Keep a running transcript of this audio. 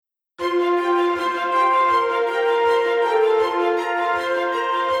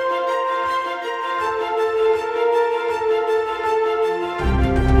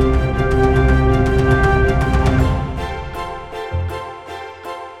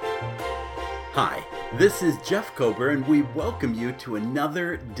Hi, this is Jeff Kober, and we welcome you to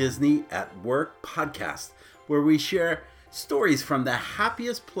another Disney at Work podcast, where we share stories from the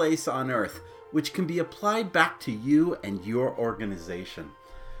happiest place on earth, which can be applied back to you and your organization.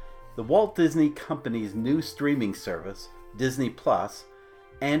 The Walt Disney Company's new streaming service, Disney Plus,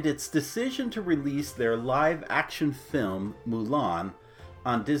 and its decision to release their live-action film, Mulan,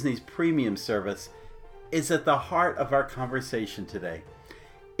 on Disney's premium service is at the heart of our conversation today.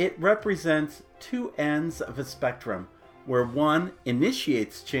 It represents two ends of a spectrum, where one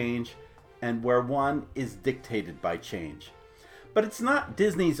initiates change and where one is dictated by change. But it's not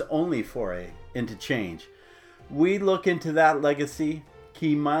Disney's only foray into change. We look into that legacy,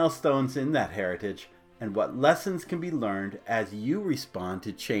 key milestones in that heritage, and what lessons can be learned as you respond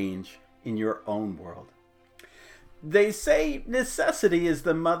to change in your own world. They say necessity is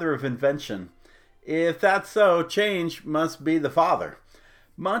the mother of invention. If that's so, change must be the father.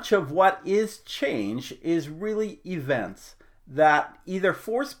 Much of what is change is really events that either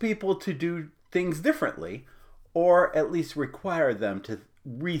force people to do things differently or at least require them to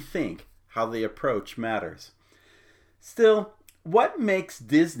rethink how they approach matters. Still, what makes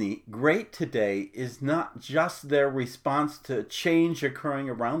Disney great today is not just their response to change occurring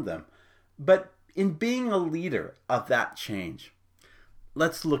around them, but in being a leader of that change.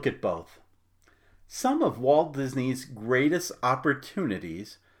 Let's look at both. Some of Walt Disney's greatest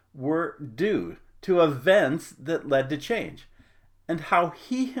opportunities were due to events that led to change, and how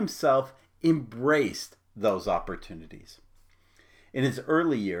he himself embraced those opportunities. In his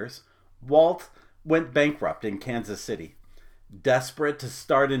early years, Walt went bankrupt in Kansas City. Desperate to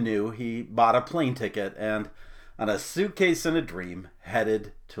start anew, he bought a plane ticket and, on a suitcase and a dream,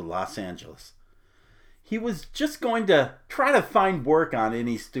 headed to Los Angeles. He was just going to try to find work on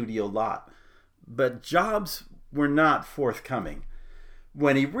any studio lot, but jobs were not forthcoming.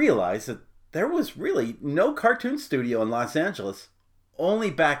 When he realized that there was really no cartoon studio in Los Angeles, only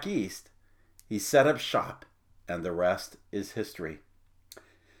back east, he set up shop, and the rest is history.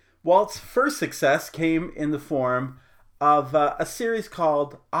 Walt's first success came in the form of a series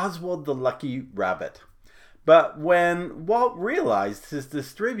called Oswald the Lucky Rabbit. But when Walt realized his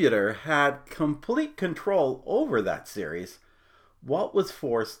distributor had complete control over that series, Walt was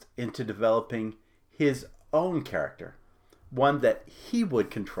forced into developing his own character, one that he would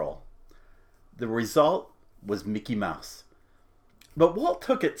control. The result was Mickey Mouse. But Walt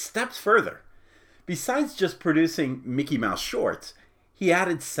took it steps further. Besides just producing Mickey Mouse shorts, he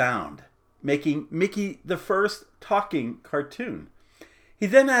added sound, making Mickey the first talking cartoon. He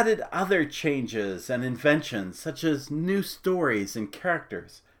then added other changes and inventions, such as new stories and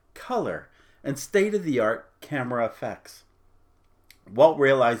characters, color, and state-of-the-art camera effects. Walt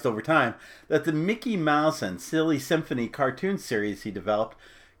realized over time that the Mickey Mouse and Silly Symphony cartoon series he developed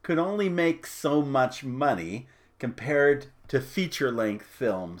could only make so much money compared to feature-length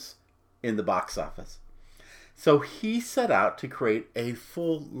films in the box office. So he set out to create a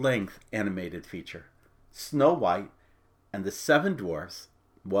full-length animated feature. Snow White and the Seven Dwarfs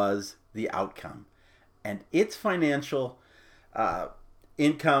was the outcome, and its financial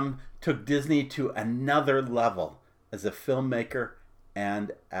income took Disney to another level as a filmmaker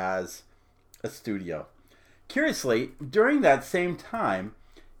and as a studio. Curiously, during that same time,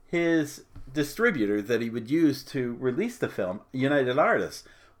 his distributor that he would use to release the film, United Artists,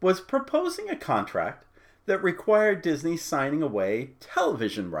 was proposing a contract that required Disney signing away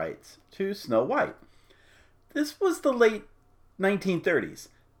television rights to Snow White. This was the late 1930s.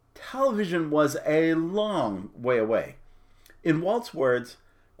 Television was a long way away. In Walt's words,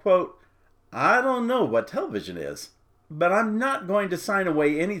 quote, "I don't know what television is, but I'm not going to sign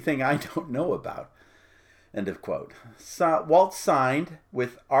away anything I don't know about." End of quote. So Walt signed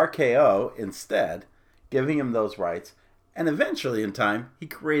with RKO instead, giving him those rights, and eventually in time, he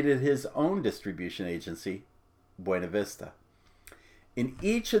created his own distribution agency, Buena Vista. In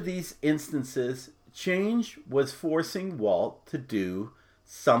each of these instances, change was forcing Walt to do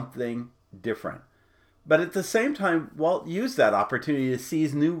something different. But at the same time, Walt used that opportunity to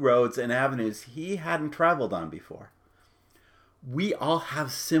seize new roads and avenues he hadn't traveled on before. We all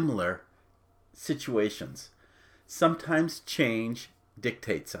have similar situations. Sometimes change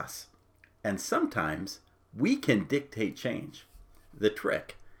dictates us, and sometimes we can dictate change. The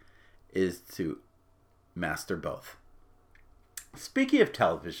trick is to master both. Speaking of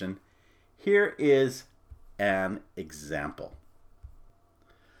television, here is an example.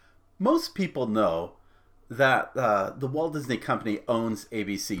 Most people know that the Walt Disney Company owns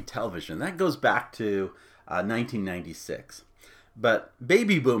ABC Television. That goes back to 1996. But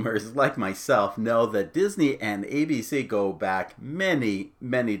baby boomers like myself know that Disney and ABC go back many,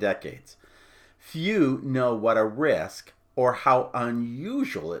 many decades. Few know what a risk or how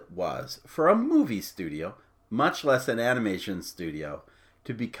unusual it was for a movie studio, much less an animation studio,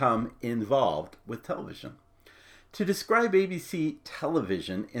 to become involved with television. To describe ABC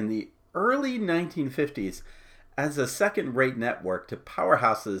television in the early 1950s as a second-rate network to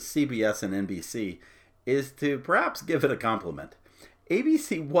powerhouses CBS and NBC is to perhaps give it a compliment.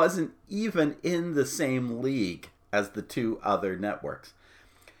 ABC wasn't even in the same league as the two other networks.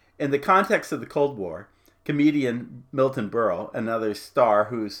 In the context of the Cold War, comedian Milton Berle, another star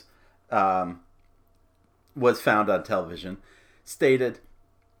who's was found on television, stated,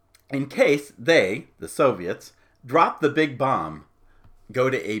 "In case they, the Soviets, drop the big bomb, go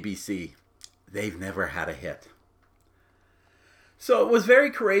to ABC. They've never had a hit." So it was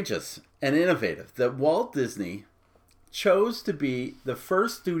very courageous and innovative that Walt Disney chose to be the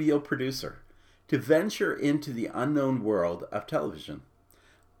first studio producer to venture into the unknown world of television.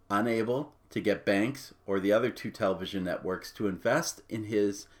 Unable to get Banks or the other two television networks to invest in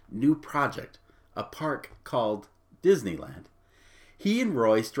his new project, a park called Disneyland, he and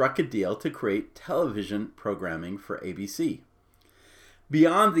Roy struck a deal to create television programming for ABC.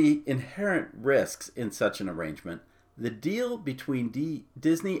 Beyond the inherent risks in such an arrangement, the deal between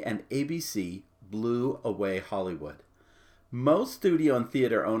Disney and ABC blew away Hollywood. Most studio and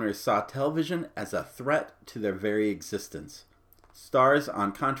theater owners saw television as a threat to their very existence. Stars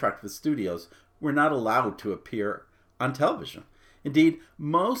on contract with studios were not allowed to appear on television. Indeed,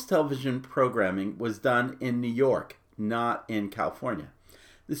 most television programming was done in New York, not in California.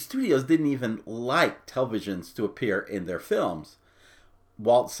 The studios didn't even like televisions to appear in their films.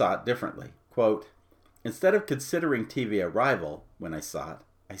 Walt saw it differently. Quote, "Instead of considering TV a rival, when I saw it,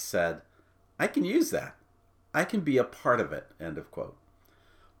 I said, I can use that. I can be a part of it," end of quote.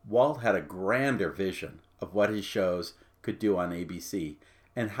 Walt had a grander vision of what his shows could do on ABC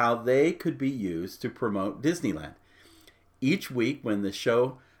and how they could be used to promote Disneyland. Each week when the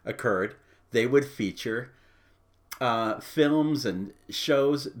show occurred, they would feature films and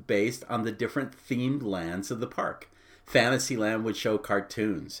shows based on the different themed lands of the park. Fantasyland would show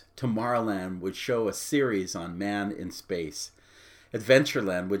cartoons. Tomorrowland would show a series on man in space.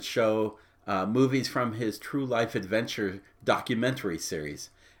 Adventureland would show movies from his True Life Adventure documentary series.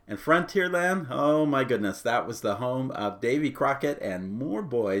 And Frontierland, oh my goodness, that was the home of Davy Crockett and more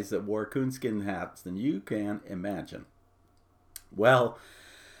boys that wore coonskin hats than you can imagine. Well,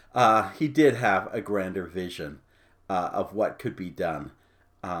 he did have a grander vision of what could be done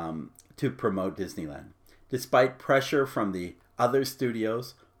to promote Disneyland. Despite pressure from the other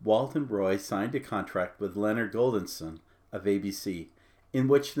studios, Walt and Roy signed a contract with Leonard Goldenson of ABC, in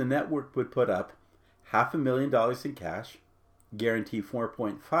which the network would put up $500,000 in cash, guarantee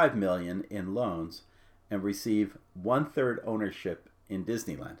 $4.5 million in loans, and receive 1/3 ownership in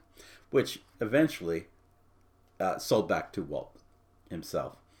Disneyland, which eventually sold back to Walt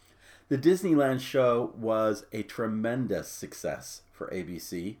himself. The Disneyland show was a tremendous success for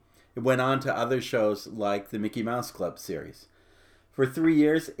ABC. It went on to other shows like the Mickey Mouse Club series. For 3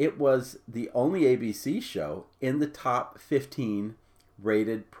 years, it was the only ABC show in the top 15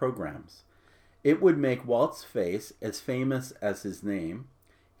 rated programs. It would make Walt's face as famous as his name.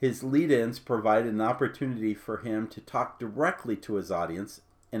 His lead-ins provided an opportunity for him to talk directly to his audience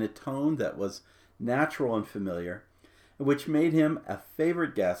in a tone that was natural and familiar, which made him a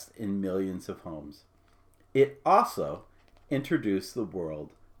favorite guest in millions of homes. It also introduced the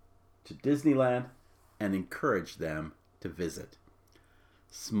world to Disneyland and encouraged them to visit.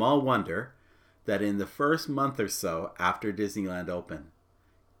 Small wonder that in the first month or so after Disneyland opened,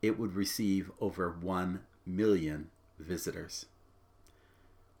 it would receive over 1 million visitors.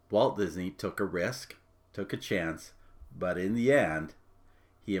 Walt Disney took a risk, took a chance, but in the end,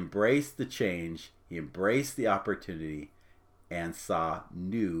 he embraced the change, he embraced the opportunity, and saw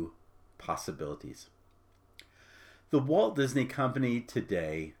new possibilities. The Walt Disney Company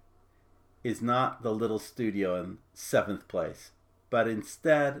today is not the little studio in 7th place, but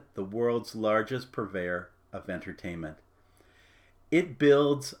instead the world's largest purveyor of entertainment. It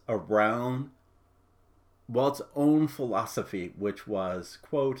builds around Walt's own philosophy, which was,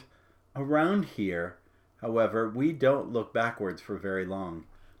 quote, "Around here, however, we don't look backwards for very long.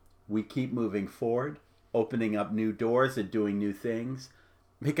 We keep moving forward, opening up new doors and doing new things,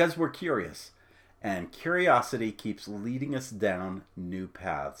 because we're curious, and curiosity keeps leading us down new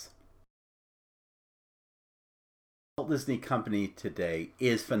paths." Walt Disney Company today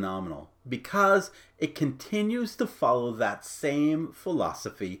is phenomenal because it continues to follow that same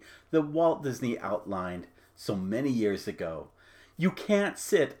philosophy that Walt Disney outlined so many years ago. You can't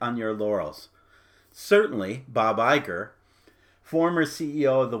sit on your laurels. Certainly, Bob Iger former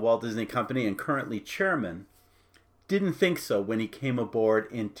CEO of the Walt Disney Company and currently chairman, didn't think so when he came aboard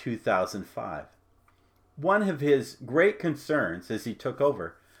in 2005. One of his great concerns as he took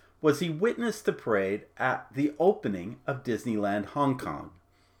over was he witnessed the parade at the opening of Disneyland Hong Kong.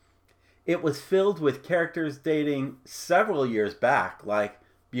 It was filled with characters dating several years back, like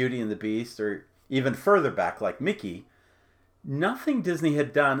Beauty and the Beast, or even further back, like Mickey. Nothing Disney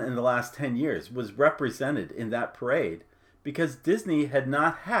had done in the last 10 years was represented in that parade because Disney had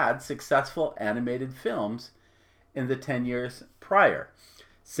not had successful animated films in the 10 years prior,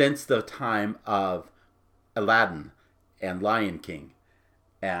 since the time of Aladdin and Lion King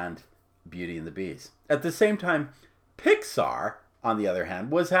and Beauty and the Beast. At the same time, Pixar, on the other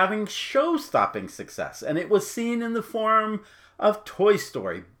hand, was having show-stopping success, and it was seen in the form of Toy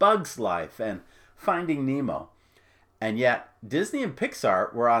Story, Bug's Life, and Finding Nemo. And yet, Disney and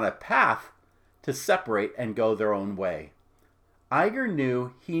Pixar were on a path to separate and go their own way. Iger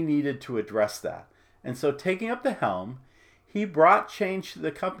knew he needed to address that, and so taking up the helm, he brought change to the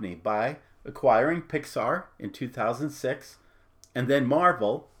company by acquiring Pixar in 2006, and then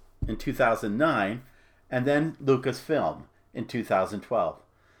Marvel in 2009, and then Lucasfilm in 2012.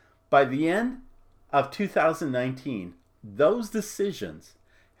 By the end of 2019, those decisions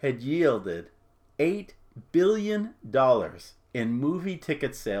had yielded $8 billion in movie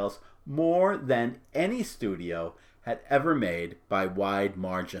ticket sales, more than any studio had ever made by wide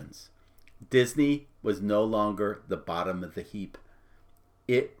margins. Disney was no longer the bottom of the heap.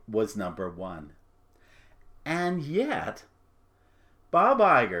 It was number one. And yet, Bob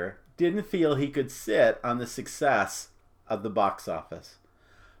Iger didn't feel he could sit on the success of the box office.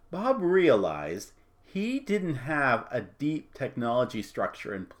 Bob realized he didn't have a deep technology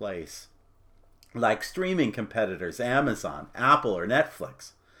structure in place, like streaming competitors Amazon, Apple, or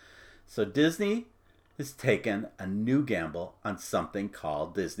Netflix. So Disney has taken a new gamble on something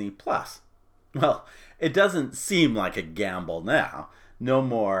called Disney Plus. Well, it doesn't seem like a gamble now, no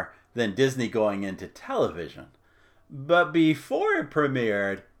more than Disney going into television. But before it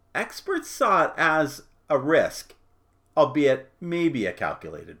premiered, experts saw it as a risk, albeit maybe a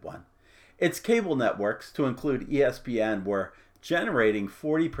calculated one. Its cable networks, to include ESPN, were generating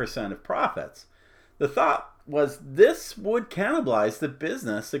 40% of profits. The thought was this would cannibalize the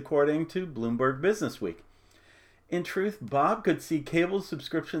business, according to Bloomberg Businessweek. In truth, Bob could see cable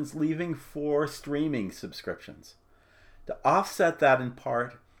subscriptions leaving for streaming subscriptions. To offset that in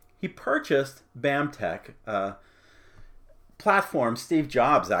part, he purchased BAMTech, a platform Steve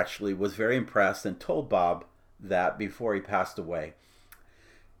Jobs actually was very impressed and told Bob that before he passed away.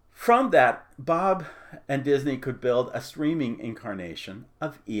 From that, Bob and Disney could build a streaming incarnation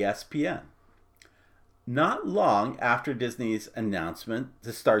of ESPN. Not long after Disney's announcement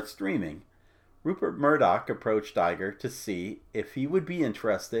to start streaming, Rupert Murdoch approached Iger to see if he would be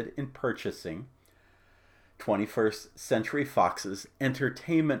interested in purchasing 21st Century Fox's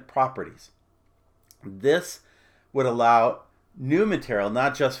entertainment properties. This would allow new material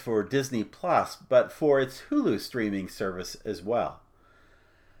not just for Disney Plus, but for its Hulu streaming service as well.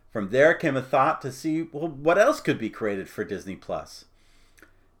 From there came a thought to see, well, what else could be created for Disney Plus?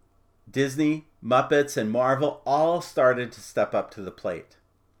 Disney, Muppets, and Marvel all started to step up to the plate.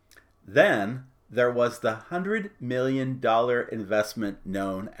 Then there was the $100 million investment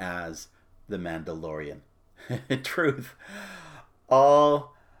known as The Mandalorian. In truth,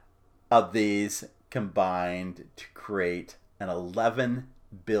 all of these combined to create an $11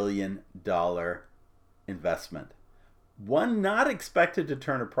 billion investment. One not expected to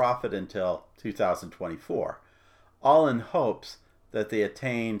turn a profit until 2024, all in hopes that they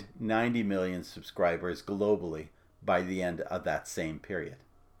attained 90 million subscribers globally by the end of that same period.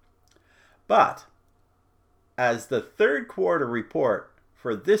 But as the third quarter report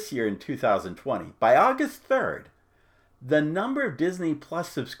for this year in 2020, by August 3rd, the number of Disney Plus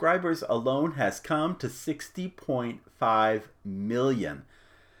subscribers alone has come to 60.5 million.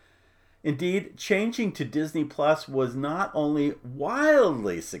 Indeed, changing to Disney Plus was not only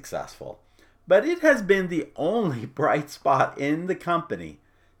wildly successful, but it has been the only bright spot in the company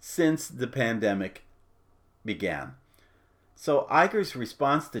since the pandemic began. So Iger's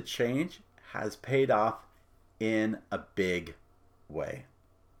response to change has paid off in a big way.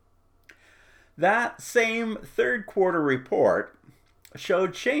 That same third quarter report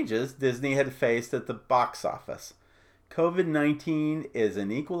showed changes Disney had faced at the box office. COVID-19 is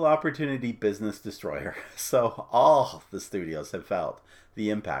an equal opportunity business destroyer, so all the studios have felt the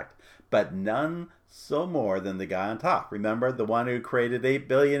impact, but none so more than the guy on top. Remember, the one who created $8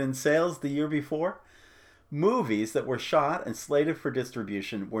 billion in sales the year before? Movies that were shot and slated for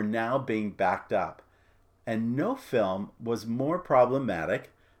distribution were now being backed up. and no film was more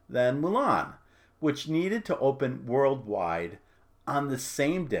problematic than Mulan, which needed to open worldwide on the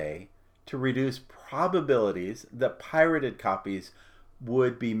same day to reduce probabilities that pirated copies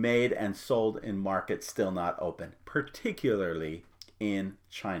would be made and sold in markets still not open, particularly in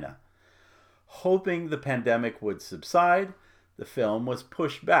China. Hoping the pandemic would subside, the film was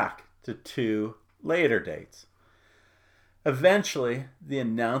pushed back to 2 later dates. Eventually, the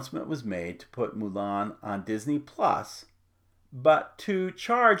announcement was made to put Mulan on Disney Plus, but to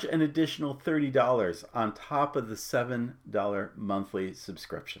charge an additional $30 on top of the $7 monthly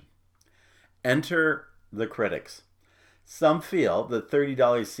subscription. Enter the critics. Some feel that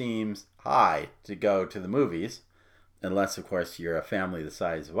 $30 seems high to go to the movies, unless, of course, you're a family the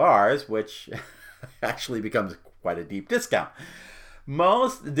size of ours, which actually becomes quite a deep discount.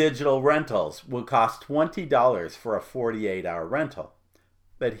 Most digital rentals will cost $20 for a 48-hour rental,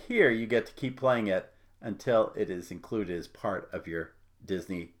 but here you get to keep playing it until it is included as part of your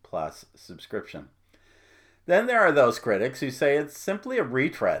Disney Plus subscription. Then there are those critics who say it's simply a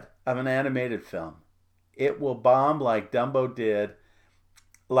retread of an animated film. It will bomb like Dumbo did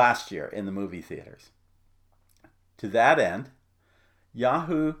last year in the movie theaters. To that end,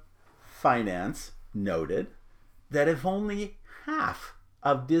 Yahoo Finance noted that if only half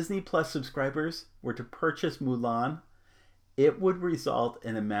of Disney Plus subscribers were to purchase Mulan, it would result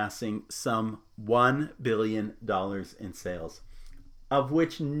in amassing some $1 billion in sales, of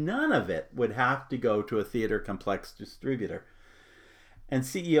which none of it would have to go to a theater complex distributor. And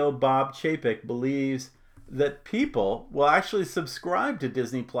CEO Bob Chapek believes that people will actually subscribe to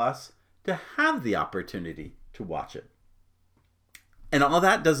Disney Plus to have the opportunity to watch it. And all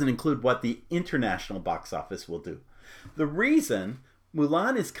that doesn't include what the international box office will do. The reason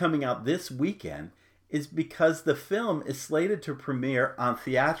Mulan is coming out this weekend is because the film is slated to premiere on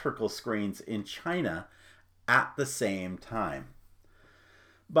theatrical screens in China at the same time.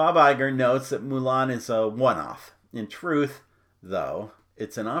 Bob Iger notes that Mulan is a one-off. In truth, though,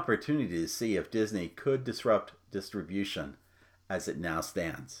 it's an opportunity to see if Disney could disrupt distribution as it now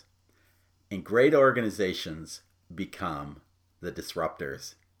stands. And great organizations become the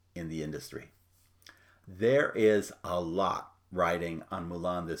disruptors in the industry. There is a lot riding on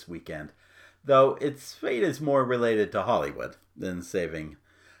Mulan this weekend, though its fate is more related to Hollywood than saving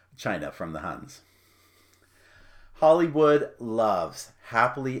China from the Huns. Hollywood loves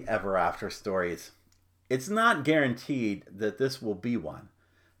happily ever after stories. It's not guaranteed that this will be one,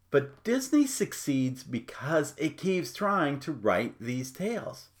 but Disney succeeds because it keeps trying to write these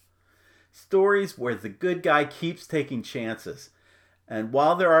tales. Stories where the good guy keeps taking chances, and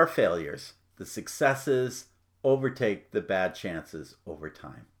while there are failures, the successes overtake the bad chances over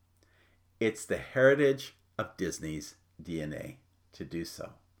time. It's the heritage of Disney's DNA to do so.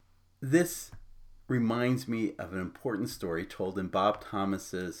 This reminds me of an important story told in Bob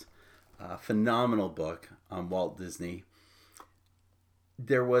Thomas's phenomenal book on Walt Disney.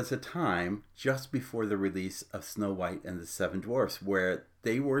 There was a time just before the release of Snow White and the Seven Dwarfs where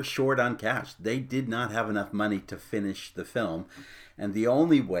they were short on cash. They did not have enough money to finish the film, and the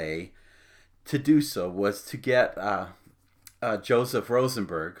only way to do so was to get Joseph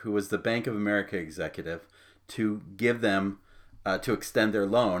Rosenberg, who was the Bank of America executive, to give them to extend their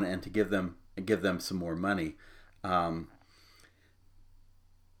loan and to give them some more money.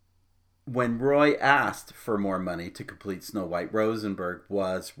 When Roy asked for more money to complete Snow White, Rosenberg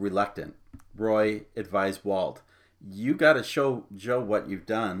was reluctant. Roy advised Walt, "You got to show Joe what you've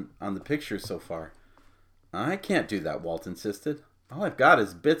done on the picture so far." "I can't do that," Walt insisted. "All I've got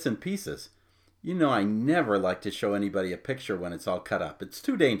is bits and pieces. You know I never like to show anybody a picture when it's all cut up. It's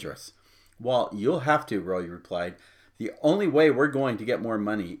too dangerous." "Walt, you'll have to," Roy replied. "The only way we're going to get more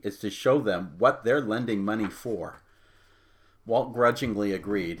money is to show them what they're lending money for." Walt grudgingly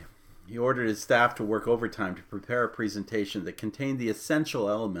agreed. He ordered his staff to work overtime to prepare a presentation that contained the essential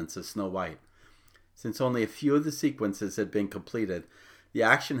elements of Snow White. Since only a few of the sequences had been completed, the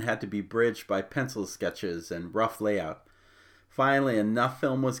action had to be bridged by pencil sketches and rough layout. Finally, enough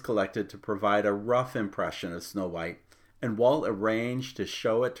film was collected to provide a rough impression of Snow White, and Walt arranged to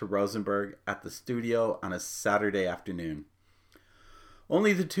show it to Rosenberg at the studio on a Saturday afternoon.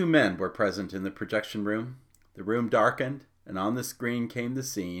 Only the two men were present in the projection room. The room darkened, and on the screen came the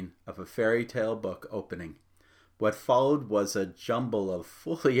scene of a fairy tale book opening. What followed was a jumble of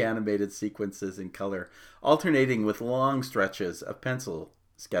fully animated sequences in color, alternating with long stretches of pencil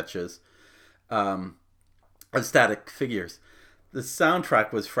sketches of static figures. The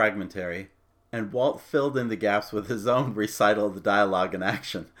soundtrack was fragmentary, and Walt filled in the gaps with his own recital of the dialogue and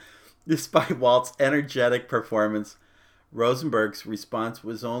action. Despite Walt's energetic performance, Rosenberg's response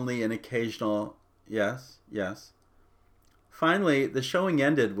was only an occasional, Yes, yes. Finally, the showing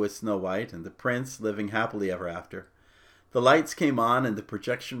ended with Snow White and the prince living happily ever after. The lights came on in the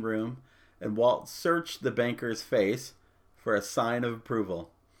projection room, and Walt searched the banker's face for a sign of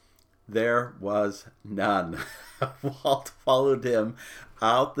approval. There was none. Walt followed him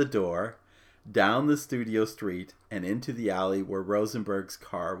out the door, down the studio street, and into the alley where Rosenberg's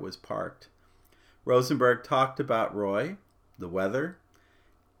car was parked. Rosenberg talked about Roy, the weather,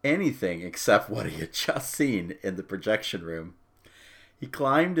 anything except what he had just seen in the projection room. He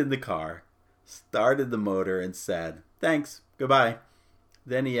climbed in the car, started the motor, and said, "Thanks, goodbye."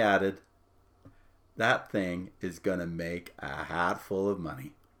 Then he added, "That thing is going to make a hatful of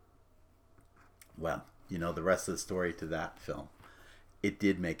money." Well, you know the rest of the story to that film. It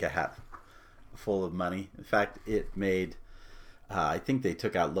did make a hat full of money. In fact, it made, I think they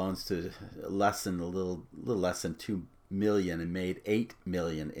took out loans to a little less than $2 million and made $8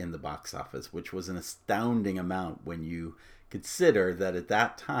 million in the box office, which was an astounding amount when you consider that at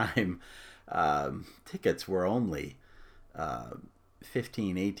that time tickets were only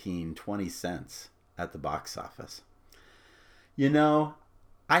 15, 18, 20 cents at the box office. You know,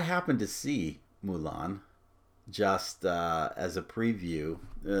 I happened to see Mulan just as a preview.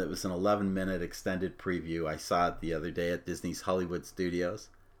 It was an 11-minute extended preview. I saw it the other day at Disney's Hollywood Studios.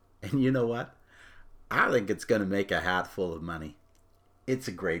 And you know what? I think it's going to make a hatful of money. It's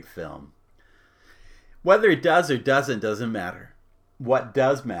a great film. Whether it does or doesn't matter. What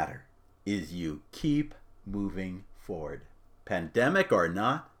does matter is you keep moving forward. Pandemic or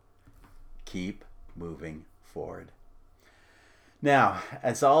not, keep moving forward. Now,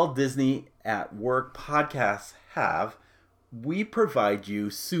 as all Disney at Work podcasts have, we provide you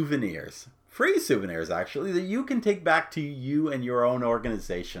souvenirs, free souvenirs actually, that you can take back to you and your own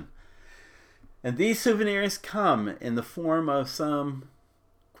organization. And these souvenirs come in the form of some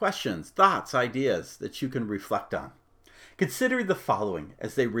questions, thoughts, ideas that you can reflect on. Consider the following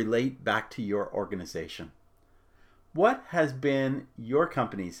as they relate back to your organization. What has been your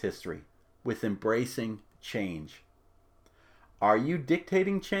company's history with embracing change? Are you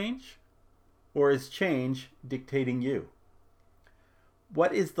dictating change, or is change dictating you?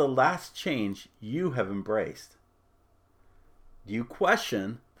 What is the last change you have embraced? Do you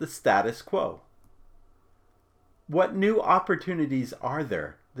question the status quo? What new opportunities are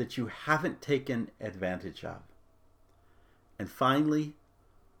there that you haven't taken advantage of? And finally,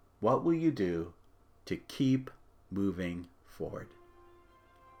 what will you do to keep moving forward?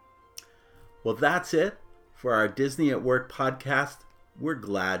 Well, that's it for our Disney at Work podcast. We're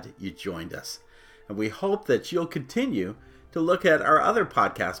glad you joined us. And we hope that you'll continue to look at our other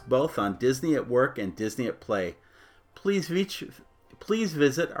podcasts, both on Disney at Work and Disney at Play. Please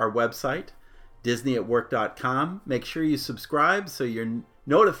visit our website, disneyatwork.com. Make sure you subscribe so you're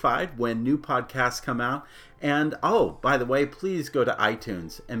notified when new podcasts come out. And by the way, please go to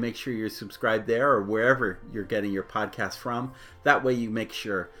iTunes and make sure you're subscribed there or wherever you're getting your podcasts from. That way you make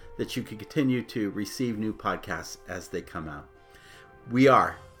sure that you can continue to receive new podcasts as they come out. We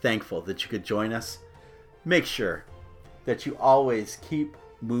are thankful that you could join us. Make sure that you always keep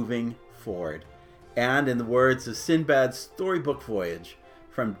moving forward. And in the words of Sinbad's storybook voyage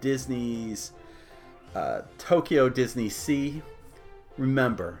from Disney's Tokyo Disney Sea,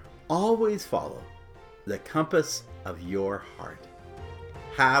 remember, always follow the compass of your heart.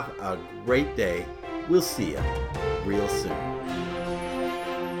 Have a great day. We'll see you real soon.